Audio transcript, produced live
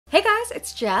Hey guys,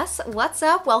 it's Jess. What's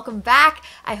up? Welcome back.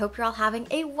 I hope you're all having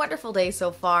a wonderful day so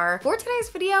far. For today's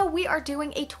video, we are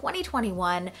doing a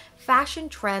 2021 fashion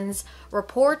trends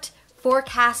report,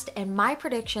 forecast, and my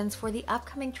predictions for the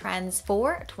upcoming trends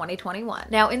for 2021.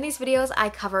 Now, in these videos, I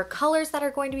cover colors that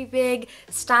are going to be big,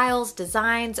 styles,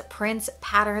 designs, prints,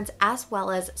 patterns, as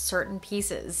well as certain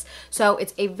pieces. So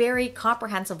it's a very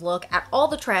comprehensive look at all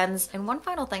the trends. And one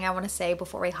final thing I want to say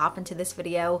before we hop into this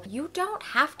video, you don't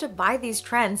have to buy these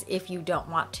trends if you don't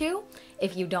want to,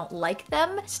 if you don't like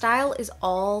them. Style is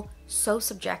all so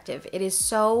subjective. It is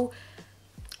so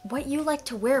what you like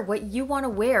to wear, what you want to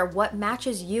wear, what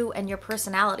matches you and your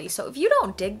personality. So if you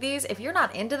don't dig these, if you're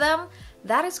not into them,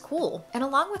 that is cool. And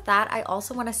along with that, I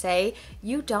also want to say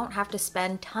you don't have to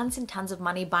spend tons and tons of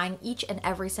money buying each and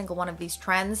every single one of these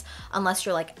trends unless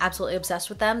you're like absolutely obsessed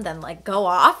with them, then like go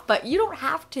off, but you don't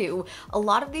have to. A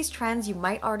lot of these trends you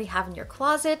might already have in your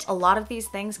closet. A lot of these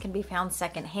things can be found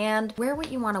secondhand. Wear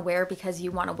what you want to wear because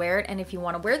you want to wear it, and if you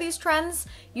want to wear these trends,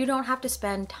 you don't have to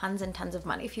spend tons and tons of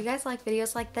money. If you guys like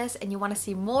videos like this and you want to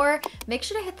see more, make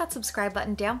sure to hit that subscribe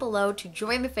button down below to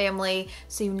join the family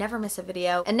so you never miss a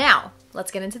video. And now,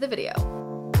 let's get into the video.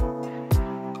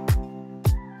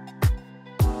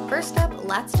 First up,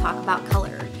 let's talk about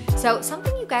color. So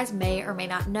something you guys may or may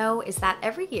not know is that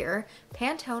every year,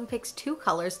 Pantone picks two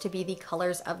colors to be the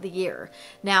colors of the year.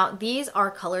 Now, these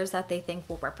are colors that they think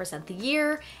will represent the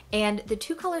year, and the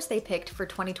two colors they picked for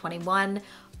 2021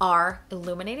 are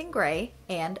Illuminating Gray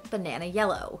and Banana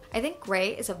Yellow. I think gray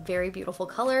is a very beautiful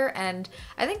color, and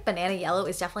I think Banana Yellow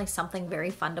is definitely something very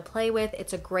fun to play with.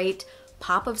 It's a great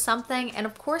pop of something, and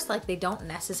of course, like, they don't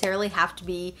necessarily have to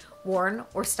be worn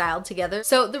or styled together.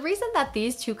 So the reason that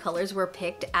these two colors were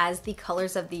picked as the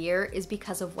colors of the year is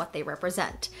because of what they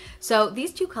represent. So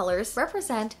these two colors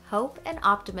represent hope and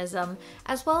optimism,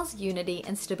 as well as unity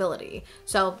and stability.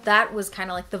 So that was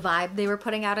kind of like the vibe they were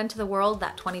putting out into the world,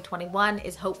 that 2021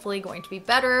 is hopefully going to be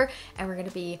better and we're going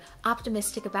to be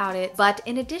optimistic about it. But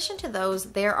in addition to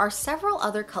those, there are several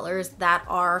other colors that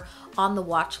are on the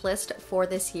watch list for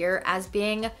this year as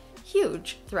being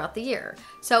huge throughout the year.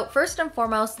 So first and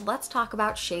foremost, let's talk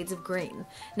about shades of green.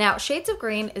 Now, shades of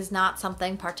green is not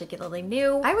something particularly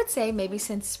new. I would say maybe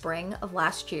since spring of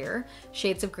last year,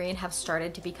 shades of green have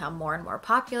started to become more and more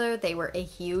popular. They were a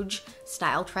huge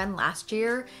style trend last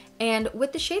year. And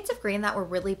with the shades of green that were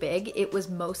really big, it was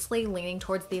mostly leaning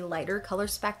towards the lighter color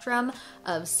spectrum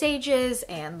of sages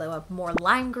and the more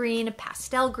lime green,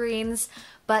 pastel greens.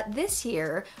 But this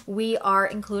year, we are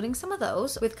including some of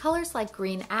those with colors like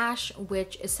green ash,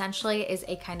 which essentially is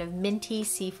a kind of minty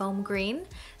seafoam green.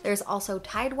 There's also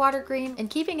Tidewater green, and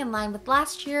keeping in line with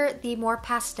last year, the more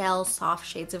pastel, soft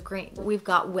shades of green. We've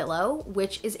got Willow,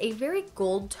 which is a very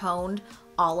gold-toned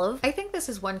olive. I think this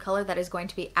is one color that is going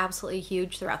to be absolutely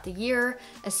huge throughout the year,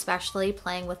 especially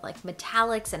playing with like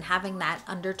metallics and having that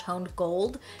undertoned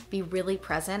gold be really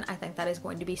present. I think that is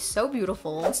going to be so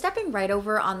beautiful. And stepping right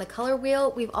over on the color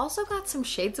wheel, we've also got some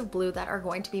shades of blue that are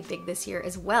going to be big this year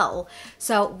as well.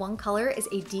 So one color is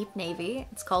a deep navy.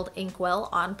 It's called Inkwell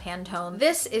on Pantone.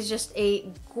 This is just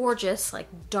a gorgeous like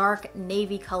dark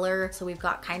navy color. So we've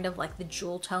got kind of like the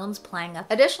jewel tones playing up.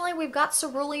 Additionally, we've got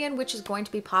cerulean, which is going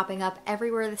to be popping up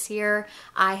everywhere this year.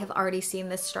 I have already seen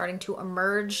this starting to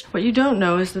emerge. What you don't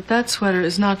know is that that sweater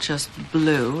is not just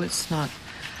blue, it's not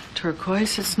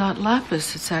turquoise, it's not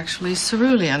lapis, it's actually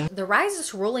cerulean. The rise of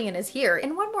cerulean is here,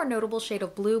 and one more notable shade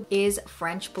of blue is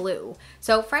French blue.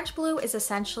 So French blue is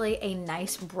essentially a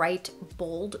nice, bright,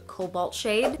 bold cobalt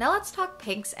shade. Now let's talk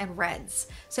pinks and reds.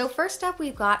 So first up,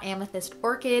 we've got Amethyst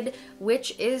Orchid,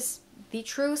 which is the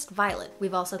truest violet.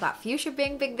 We've also got Fuchsia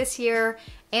being big this year,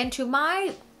 and to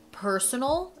my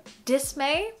personal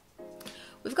dismay,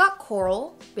 we've got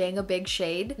Coral being a big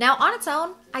shade. Now on its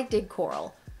own, I dig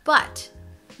Coral, but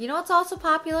you know what's also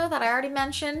popular that I already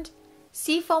mentioned?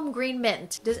 Seafoam Green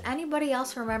Mint. Does anybody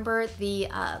else remember the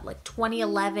like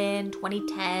 2011,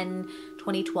 2010,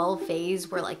 2012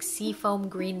 phase where like Seafoam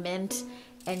Green Mint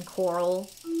and Coral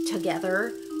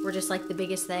together were just like the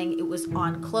biggest thing? It was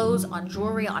on clothes, on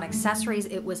jewelry, on accessories.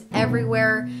 It was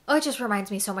everywhere. Oh, it just reminds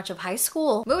me so much of high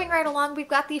school. Moving right along, we've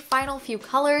got the final few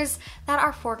colors that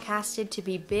are forecasted to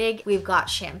be big. We've got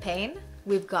Champagne,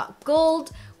 we've got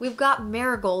Gold, we've got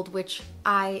Marigold, which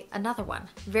another one,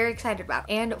 very excited about.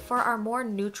 And for our more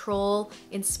neutral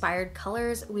inspired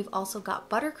colors, we've also got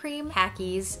Buttercream,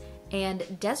 Khakis,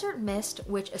 and Desert Mist,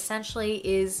 which essentially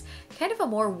is kind of a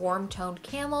more warm toned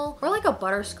camel or like a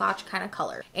butterscotch kind of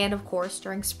color. And of course,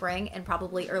 during spring and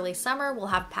probably early summer, we'll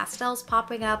have pastels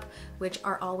popping up, which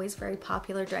are always very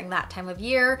popular during that time of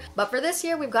year. But for this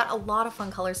year, we've got a lot of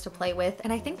fun colors to play with.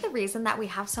 And I think the reason that we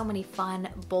have so many fun,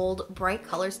 bold, bright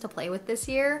colors to play with this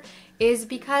year is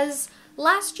because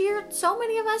last year, so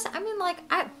many of us,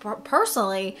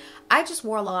 personally, I just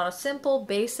wore a lot of simple,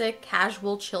 basic,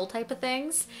 casual, chill type of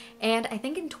things. And I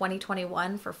think in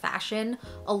 2021 for fashion,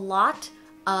 a lot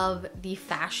of the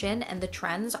fashion and the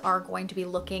trends are going to be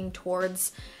looking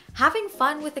towards having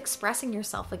fun with expressing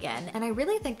yourself again. And I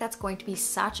really think that's going to be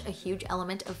such a huge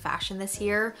element of fashion this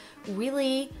year,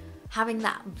 really having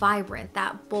that vibrant,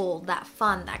 that bold, that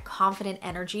fun, that confident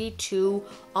energy to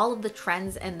all of the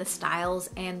trends and the styles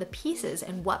and the pieces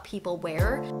and what people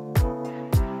wear.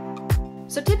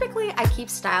 So typically I keep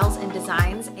styles and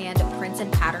designs and prints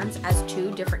and patterns as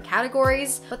two different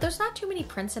categories, but there's not too many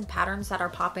prints and patterns that are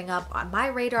popping up on my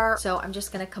radar, so I'm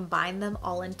just gonna combine them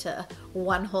all into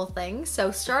one whole thing.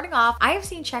 So starting off, I have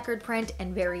seen checkered print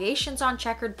and variations on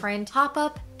checkered print pop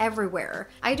up everywhere.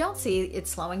 I don't see it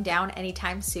slowing down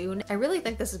anytime soon. I really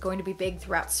think this is going to be big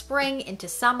throughout spring, into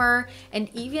summer, and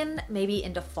even maybe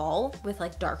into fall with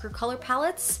like darker color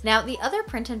palettes. Now, the other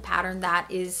print and pattern that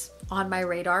is on my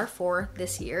radar for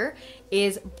this year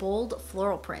is bold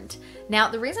floral print. Now,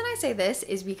 the reason I say this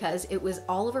is because it was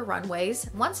all over runways.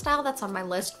 One style that's on my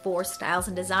list for styles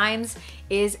and designs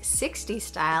is 60s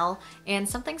style, and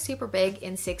something super big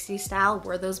in 60s style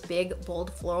were those big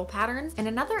bold floral patterns. And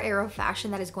another era of fashion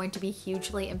that is going to be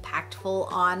hugely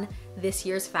impactful on this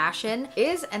year's fashion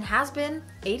is and has been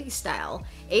 80s style.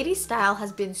 80s style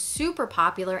has been super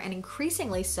popular and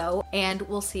increasingly so, and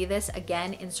we'll see this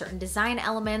again in certain design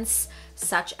elements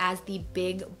such as the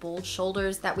big bold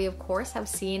shoulders that we of course have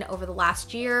seen over the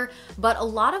last year, but a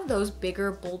lot of those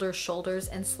bigger, bolder shoulders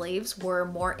and sleeves were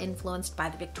more influenced by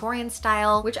the Victorian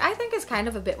style, which I think is kind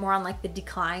of a bit more on like the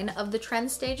decline of the trend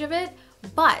stage of it.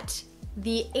 But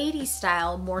the 80s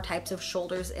style, more types of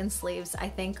shoulders and sleeves, I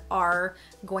think are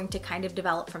going to kind of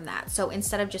develop from that. So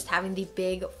instead of just having the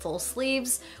big full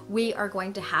sleeves, we are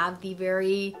going to have the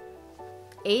very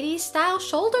 80s style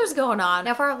shoulders going on.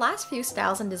 Now for our last few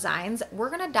styles and designs,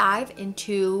 we're gonna dive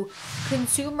into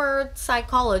consumer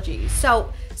psychology.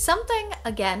 So something,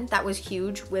 again, that was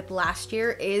huge with last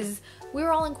year is we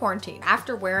were all in quarantine.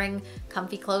 After wearing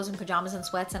comfy clothes and pajamas and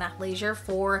sweats and athleisure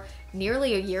for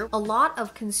nearly a year, a lot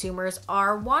of consumers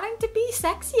are wanting to be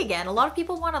sexy again. A lot of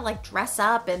people want to like dress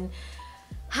up and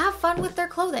have fun with their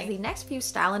clothing. The next few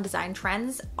style and design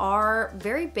trends are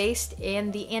very based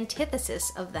in the antithesis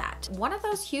of that. One of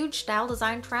those huge style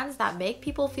design trends that make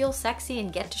people feel sexy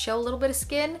and get to show a little bit of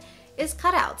skin is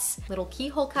cutouts. Little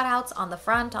keyhole cutouts on the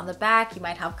front, on the back. You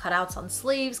might have cutouts on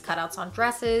sleeves, cutouts on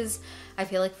dresses. I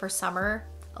feel like for summer,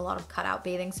 a lot of cutout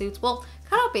bathing suits. Well,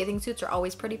 cutout bathing suits are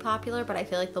always pretty popular, but I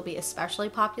feel like they'll be especially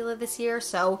popular this year.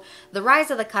 So the rise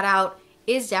of the cutout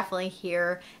is definitely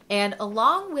here. And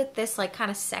along with this like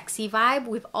kind of sexy vibe,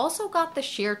 we've also got the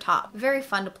sheer top. Very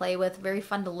fun to play with, very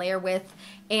fun to layer with.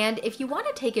 And if you want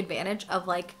to take advantage of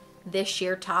like this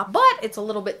sheer top, but it's a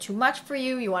little bit too much for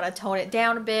you, you want to tone it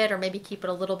down a bit or maybe keep it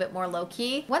a little bit more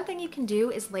low-key, one thing you can do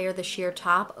is layer the sheer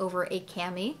top over a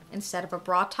cami instead of a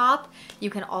bra top. You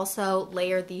can also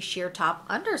layer the sheer top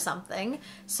under something,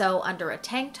 so under a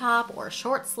tank top or a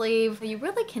short sleeve. You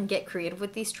really can get creative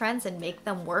with these trends and make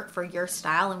them work for your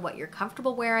style and what you're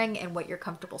comfortable wearing and what you're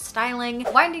comfortable styling.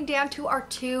 Winding down to our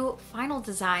two final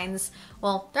designs,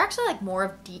 well, they're actually like more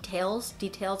of details.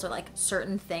 Details are like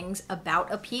certain things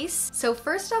about a piece. So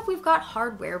first up, we've got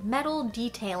hardware, metal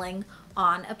detailing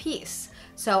on a piece.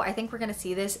 So I think we're gonna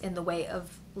see this in the way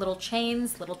of little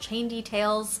chains, little chain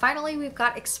details. Finally, we've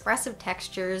got expressive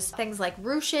textures, things like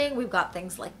ruching, we've got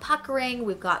things like puckering,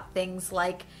 we've got things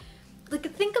like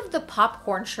think of the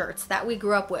popcorn shirts that we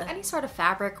grew up with. Any sort of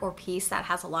fabric or piece that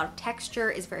has a lot of texture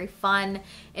is very fun,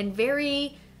 and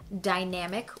very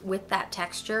dynamic with that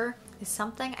texture is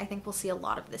something I think we'll see a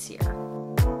lot of this year.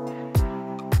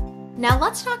 Now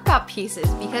let's talk about pieces,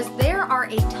 because there are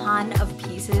a ton of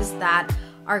pieces that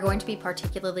are going to be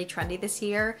particularly trendy this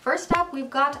year. First up, we've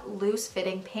got loose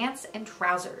fitting pants and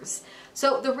trousers.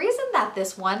 So the reason that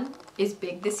this one is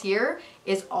big this year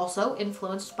is also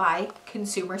influenced by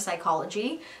consumer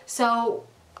psychology. So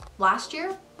last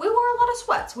year, we wore a lot of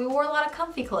sweats, we wore a lot of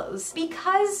comfy clothes,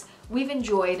 because we've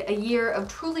enjoyed a year of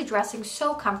truly dressing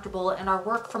so comfortable in our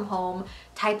work from home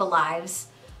type of lives.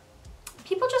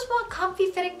 People just want comfy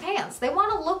fitting pants. They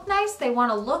want to look nice, they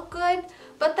want to look good,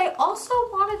 but they also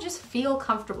want to just feel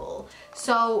comfortable.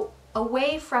 So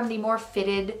away from the more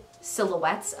fitted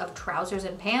silhouettes of trousers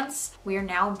and pants. We are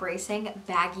now embracing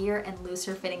baggier and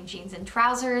looser fitting jeans and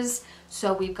trousers.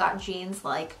 So we've got jeans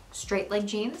like straight leg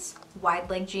jeans, wide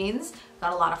leg jeans,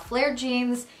 got a lot of flared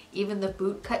jeans. Even the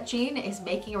boot cut jean is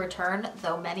making a return,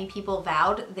 though many people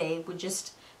vowed they would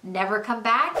just never come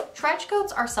back. Trench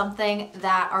coats are something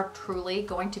that are truly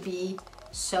going to be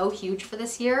so huge for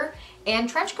this year. And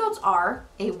trench coats are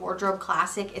a wardrobe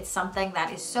classic. It's something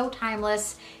that is so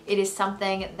timeless. It is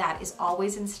something that is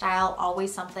always in style,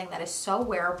 always something that is so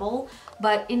wearable.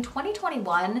 But in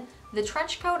 2021, the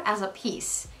trench coat as a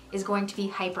piece is going to be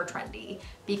hyper trendy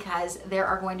because there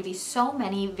are going to be so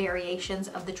many variations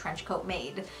of the trench coat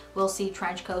made. We'll see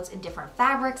trench coats in different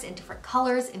fabrics, in different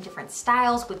colors, in different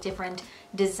styles, with different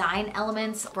design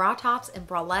elements. Bra tops and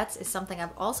bralettes is something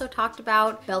I've also talked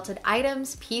about. Belted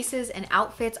items, pieces, and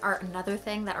outfits are another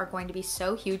thing that are going to be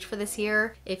so huge for this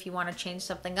year. If you want to change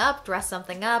something up, dress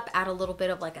something up, add a little bit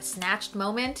of like a snatched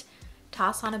moment,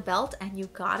 toss on a belt and you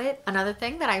got it. Another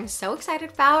thing that I'm so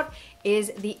excited about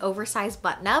is the oversized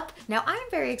button up. Now I'm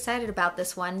very excited about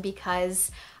this one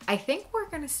because I think we're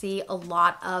gonna see a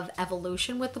lot of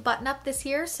evolution with the button up this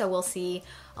year. So we'll see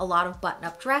a lot of button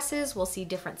up dresses, we'll see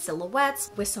different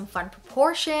silhouettes with some fun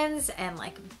proportions and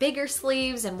like bigger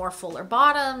sleeves and more fuller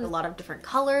bottoms, a lot of different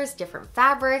colors, different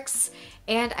fabrics.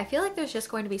 And I feel like there's just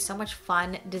going to be so much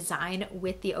fun design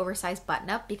with the oversized button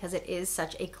up because it is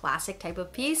such a classic type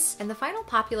of piece. And the final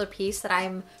popular piece that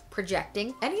I'm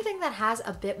projecting, anything that has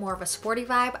a bit more of a sporty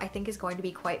vibe, I think is going to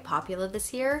be quite popular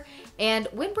this year. And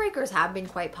windbreakers have been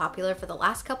quite popular for the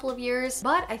last couple of years,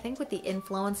 but I think with the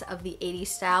influence of the 80s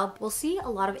style, we'll see a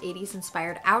lot of 80s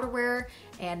inspired outerwear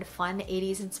and fun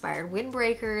 80s inspired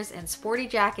windbreakers and sporty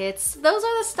jackets. Those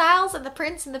are the styles and the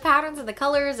prints and the patterns and the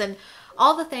colors and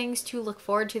all the things to look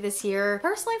forward to this year.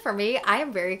 Personally for me, I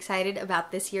am very excited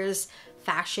about this year's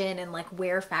fashion and like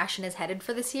where fashion is headed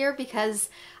for this year because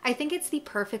I think it's the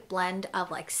perfect blend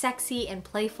of like sexy and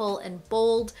playful and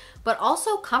bold, but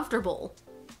also comfortable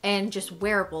and just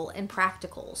wearable and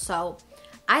practical. So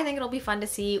I think it'll be fun to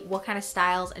see what kind of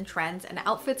styles and trends and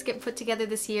outfits get put together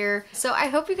this year. So I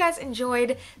hope you guys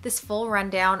enjoyed this full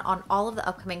rundown on all of the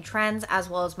upcoming trends as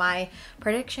well as my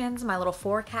predictions, my little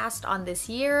forecast on this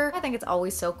year. I think it's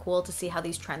always so cool to see how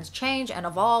these trends change and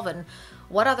evolve and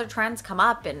what other trends come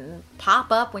up and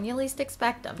pop up when you least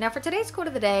expect them. Now for today's quote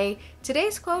of the day,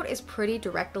 today's quote is pretty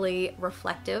directly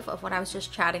reflective of what I was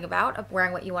just chatting about, of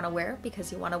wearing what you want to wear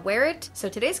because you want to wear it. So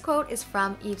today's quote is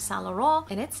from Yves Saint Laurent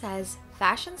and it says,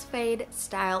 "Fashions fade,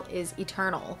 style is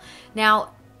eternal."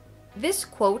 Now this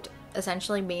quote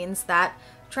essentially means that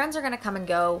trends are going to come and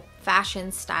go,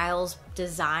 fashion, styles,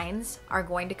 designs are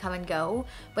going to come and go,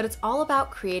 but it's all about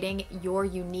creating your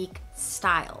unique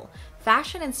style.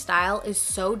 Fashion and style is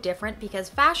so different because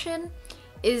fashion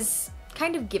is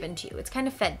kind of given to you, it's kind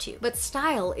of fed to you, but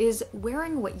style is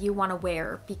wearing what you want to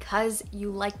wear because you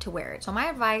like to wear it. So my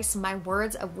advice, my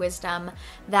words of wisdom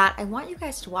that I want you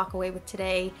guys to walk away with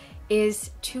today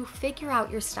is to figure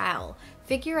out your style.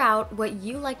 Figure out what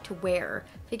you like to wear.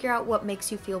 Figure out what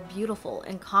makes you feel beautiful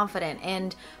and confident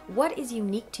and what is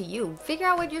unique to you. Figure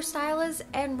out what your style is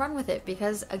and run with it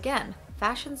because again,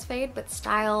 fashions fade, but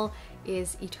style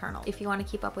is eternal. If you want to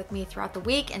keep up with me throughout the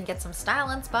week and get some style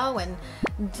inspo and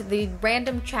the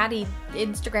random chatty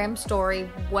Instagram story,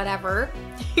 whatever,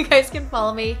 you guys can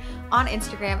follow me on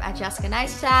Instagram at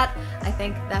Neistadt. I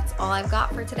think that's all I've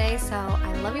got for today. So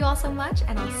I love you all so much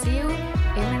and I'll see you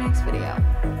in my next video.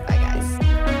 Bye guys.